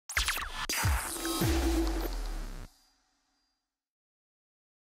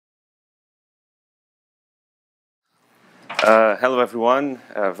Hello, everyone.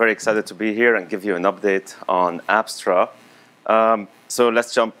 Very excited to be here and give you an update on Apstra. So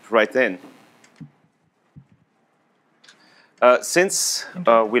let's jump right in. Since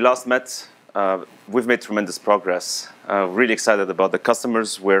we last met, we've made tremendous progress. Really excited about the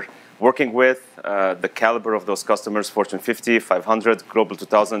customers we're working with, the caliber of those customers, Fortune 50, 500, Global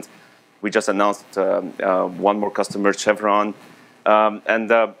 2000. We just announced one more customer, Chevron.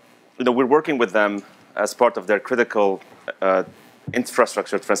 We're working with them as part of their critical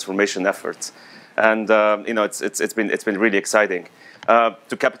infrastructure transformation efforts. And it's been really exciting.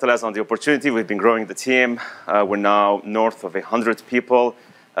 To capitalize on the opportunity, we've been growing the team. We're now north of 100 people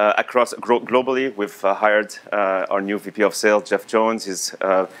globally. We've hired our new VP of Sales, Jeff Jones. He's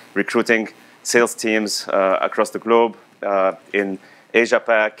recruiting sales teams across the globe in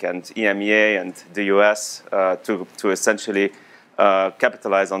Asia-Pac and EMEA and the US to essentially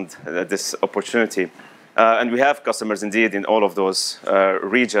capitalize on this opportunity. And we have customers indeed in all of those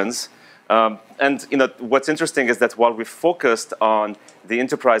regions. What's interesting is that while we focused on the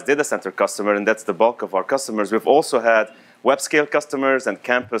enterprise data center customer, and that's the bulk of our customers, we've also had web-scale customers and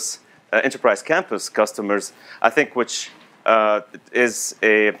enterprise campus customers, I think, which is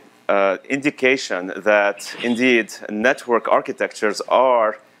a indication that indeed network architectures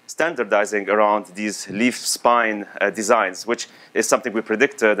are standardizing around these leaf spine designs, which is something we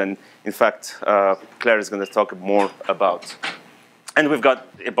predicted, and in fact, Claire is going to talk more about. And we've got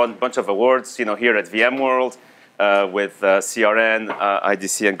a bunch of awards, here at VMworld with CRN,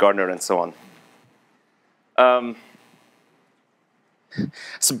 IDC, and Gartner, and so on.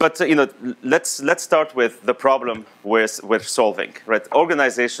 Let's start with the problem we're solving. Right?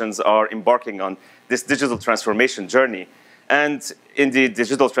 Organizations are embarking on this digital transformation journey. And indeed,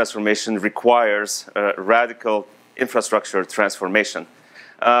 digital transformation requires radical infrastructure transformation.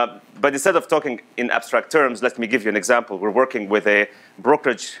 But instead of talking in abstract terms, let me give you an example. We're working with a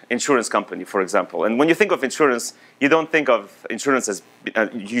brokerage insurance company, for example. And when you think of insurance, you don't think of insurance as,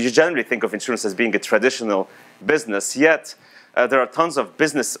 you generally think of insurance as being a traditional business. Yet, there are tons of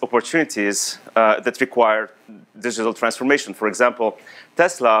business opportunities that require digital transformation. For example,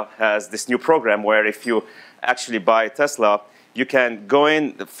 Tesla has this new program where if you actually buy Tesla, you can go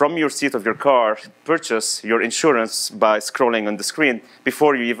in from your seat of your car, purchase your insurance by scrolling on the screen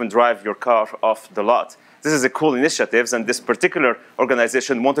before you even drive your car off the lot. This is a cool initiative, and this particular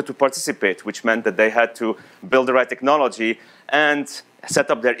organization wanted to participate, which meant that they had to build the right technology and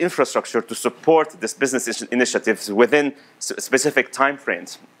set up their infrastructure to support this business initiatives within specific time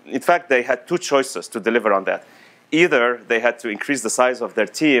frames. In fact, they had two choices to deliver on that. Either they had to increase the size of their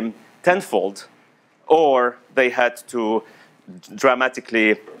team tenfold, or they had to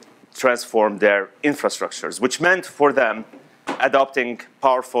dramatically transform their infrastructures, which meant for them adopting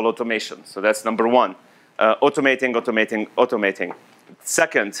powerful automation. So that's number one, automating.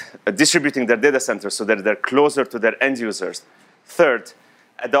 Second, distributing their data centers so that they're closer to their end users. Third,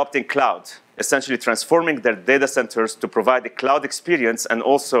 adopting cloud, essentially transforming their data centers to provide a cloud experience and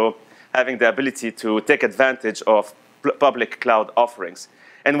also having the ability to take advantage of public cloud offerings.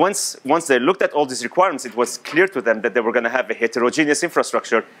 And once they looked at all these requirements, it was clear to them that they were going to have a heterogeneous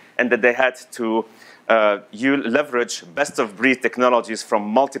infrastructure and that they had to leverage best-of-breed technologies from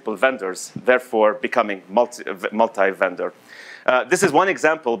multiple vendors, therefore becoming multi-vendor. This is one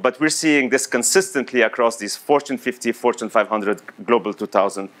example, but we're seeing this consistently across these Fortune 50, Fortune 500, Global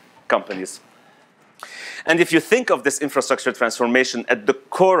 2000 companies. And if you think of this infrastructure transformation, at the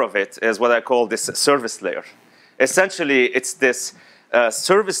core of it is what I call this service layer. Essentially, it's this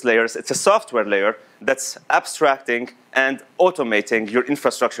service layers, it's a software layer that's abstracting and automating your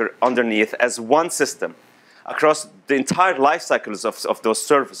infrastructure underneath as one system across the entire life cycles of those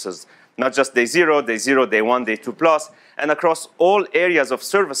services, not just day 0, day 1, day 2 plus, and across all areas of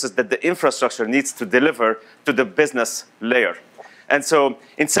services that the infrastructure needs to deliver to the business layer. And so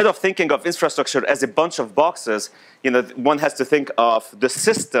instead of thinking of infrastructure as a bunch of boxes, one has to think of the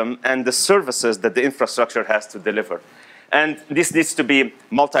system and the services that the infrastructure has to deliver. And this needs to be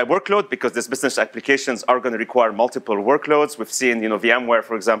multi-workload because these business applications are going to require multiple workloads. We've seen, VMware,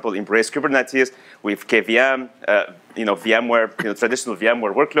 for example, embrace Kubernetes. We've KVM, VMware, traditional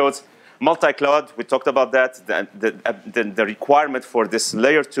VMware workloads. Multi-cloud, we talked about that. The requirement for this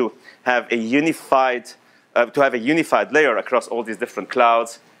layer to have a unified layer across all these different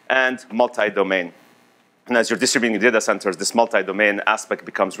clouds, and multi-domain. And as you're distributing data centers, this multi-domain aspect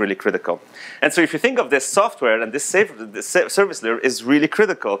becomes really critical. And so if you think of this software, and this service layer is really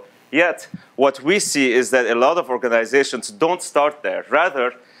critical, yet what we see is that a lot of organizations don't start there.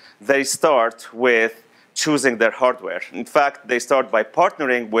 Rather, they start with choosing their hardware. In fact, they start by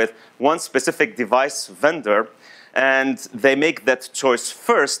partnering with one specific device vendor and they make that choice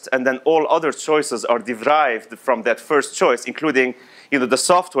first, and then all other choices are derived from that first choice, including the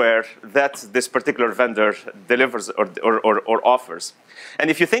software that this particular vendor delivers or offers. And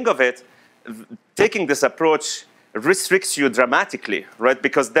if you think of it, taking this approach restricts you dramatically, right?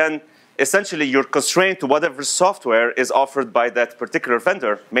 Because then essentially you're constrained to whatever software is offered by that particular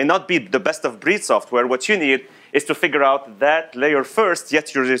vendor. May not be the best of breed software. What you need is to figure out that layer first,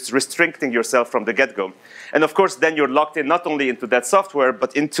 yet you're just restricting yourself from the get-go. And of course, then you're locked in not only into that software,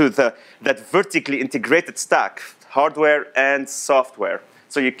 but into that vertically integrated stack, hardware and software.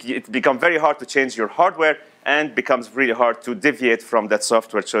 So it becomes very hard to change your hardware, and becomes really hard to deviate from that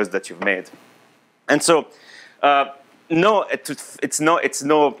software choice that you've made. And so, no, it's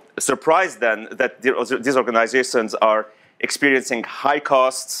no surprise then that these organizations are experiencing high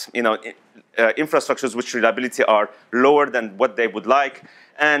costs, infrastructures which reliability are lower than what they would like,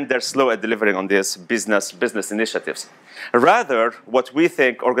 and they're slow at delivering on these business initiatives. Rather, what we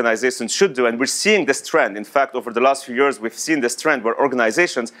think organizations should do, and we're seeing this trend. In fact, over the last few years, we've seen this trend where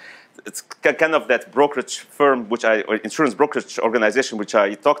organizations, it's kind of that brokerage firm, or insurance brokerage organization, which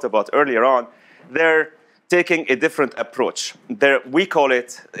I talked about earlier on, they're taking a different approach. We call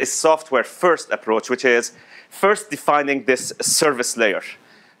it a software-first approach, which is first defining this service layer.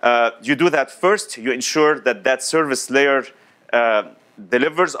 You do that first. You ensure that that service layer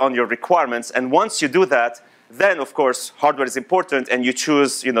delivers on your requirements. And once you do that, then, of course, hardware is important, and you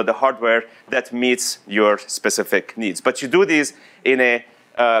choose the hardware that meets your specific needs. But you do these in a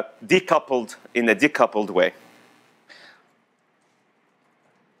decoupled way.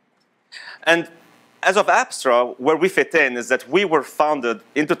 And as of Apstra, where we fit in is that we were founded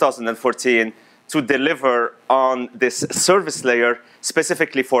in 2014 to deliver on this service layer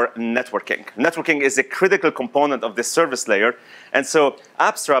specifically for networking. Networking is a critical component of this service layer. And so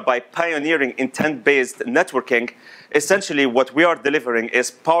Apstra, by pioneering intent-based networking, essentially what we are delivering is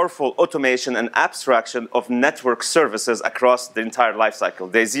powerful automation and abstraction of network services across the entire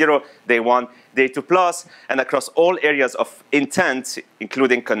lifecycle. Day 0, day 1, day 2+, and across all areas of intent,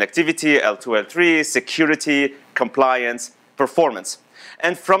 including connectivity, L2, L3, security, compliance, performance.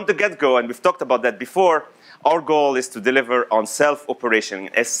 And from the get-go, and we've talked about that before, our goal is to deliver on self-operation,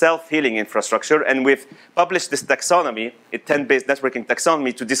 a self-healing infrastructure. And we've published this taxonomy, a intent-based networking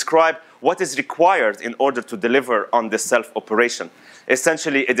taxonomy, to describe what is required in order to deliver on this self-operation.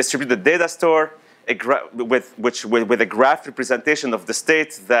 Essentially, a distributed data store with a graph representation of the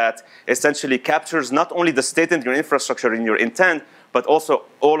state that essentially captures not only the state in your infrastructure, in your intent, but also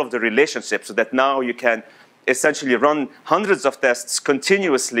all of the relationships, so that now you can essentially run hundreds of tests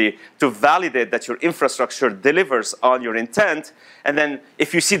continuously to validate that your infrastructure delivers on your intent. And then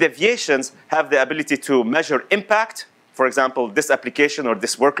if you see deviations, have the ability to measure impact. For example, this application or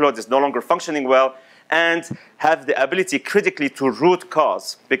this workload is no longer functioning well, and have the ability critically to root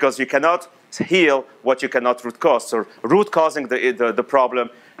cause, because you cannot heal what you cannot root cause. So root causing the problem,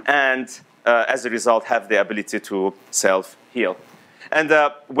 and as a result, have the ability to self-heal. And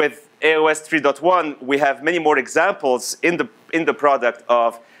with AOS 3.1, we have many more examples in the product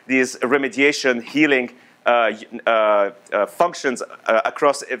of these remediation, healing functions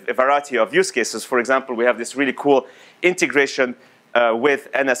across a variety of use cases. For example, we have this really cool integration with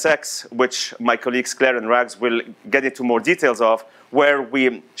NSX, which my colleagues Claire and Rags will get into more details of, where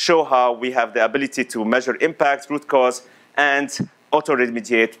we show how we have the ability to measure impact, root cause, and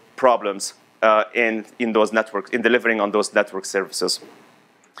auto-remediate problems in those networks, in delivering on those network services.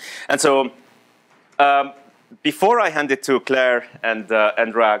 And so, before I hand it to Claire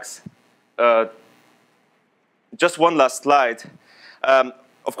and Rags, just one last slide.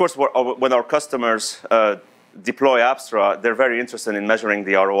 Of course, when our customers deploy Apstra, they're very interested in measuring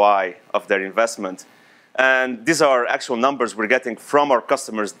the ROI of their investment. And these are actual numbers we're getting from our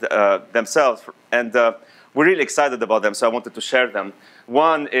customers themselves. And we're really excited about them, so I wanted to share them.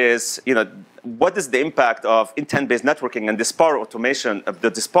 One is, what is the impact of intent-based networking and this powerful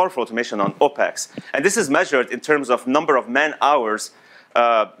automation on OpEx? And this is measured in terms of number of man-hours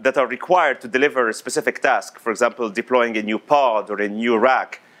that are required to deliver a specific task. For example, deploying a new pod or a new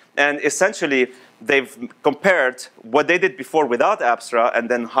rack. And essentially, they've compared what they did before without Apstra, and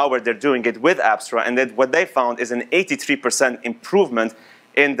then how they're doing it with Apstra. And then what they found is an 83% improvement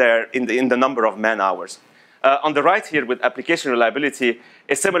in the number of man-hours. On the right here, with application reliability,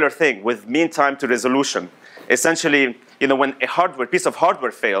 a similar thing with mean time to resolution. Essentially, when a piece of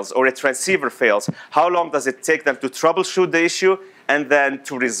hardware fails or a transceiver fails, how long does it take them to troubleshoot the issue and then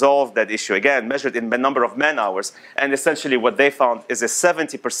to resolve that issue? Again, measured in the number of man-hours. And essentially, what they found is a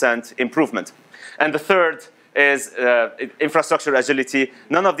 70% improvement. And the third is infrastructure agility.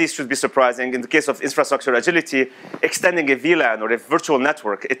 None of these should be surprising. In the case of infrastructure agility, extending a VLAN or a virtual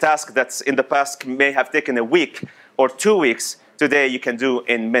network, a task that in the past may have taken a week or 2 weeks, today you can do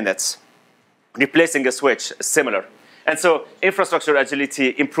in minutes. Replacing a switch, similar. And so infrastructure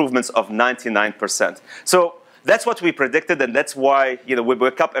agility improvements of 99%. So that's what we predicted, and that's why we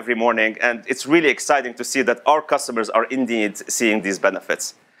wake up every morning, and it's really exciting to see that our customers are indeed seeing these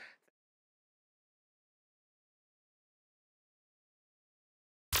benefits.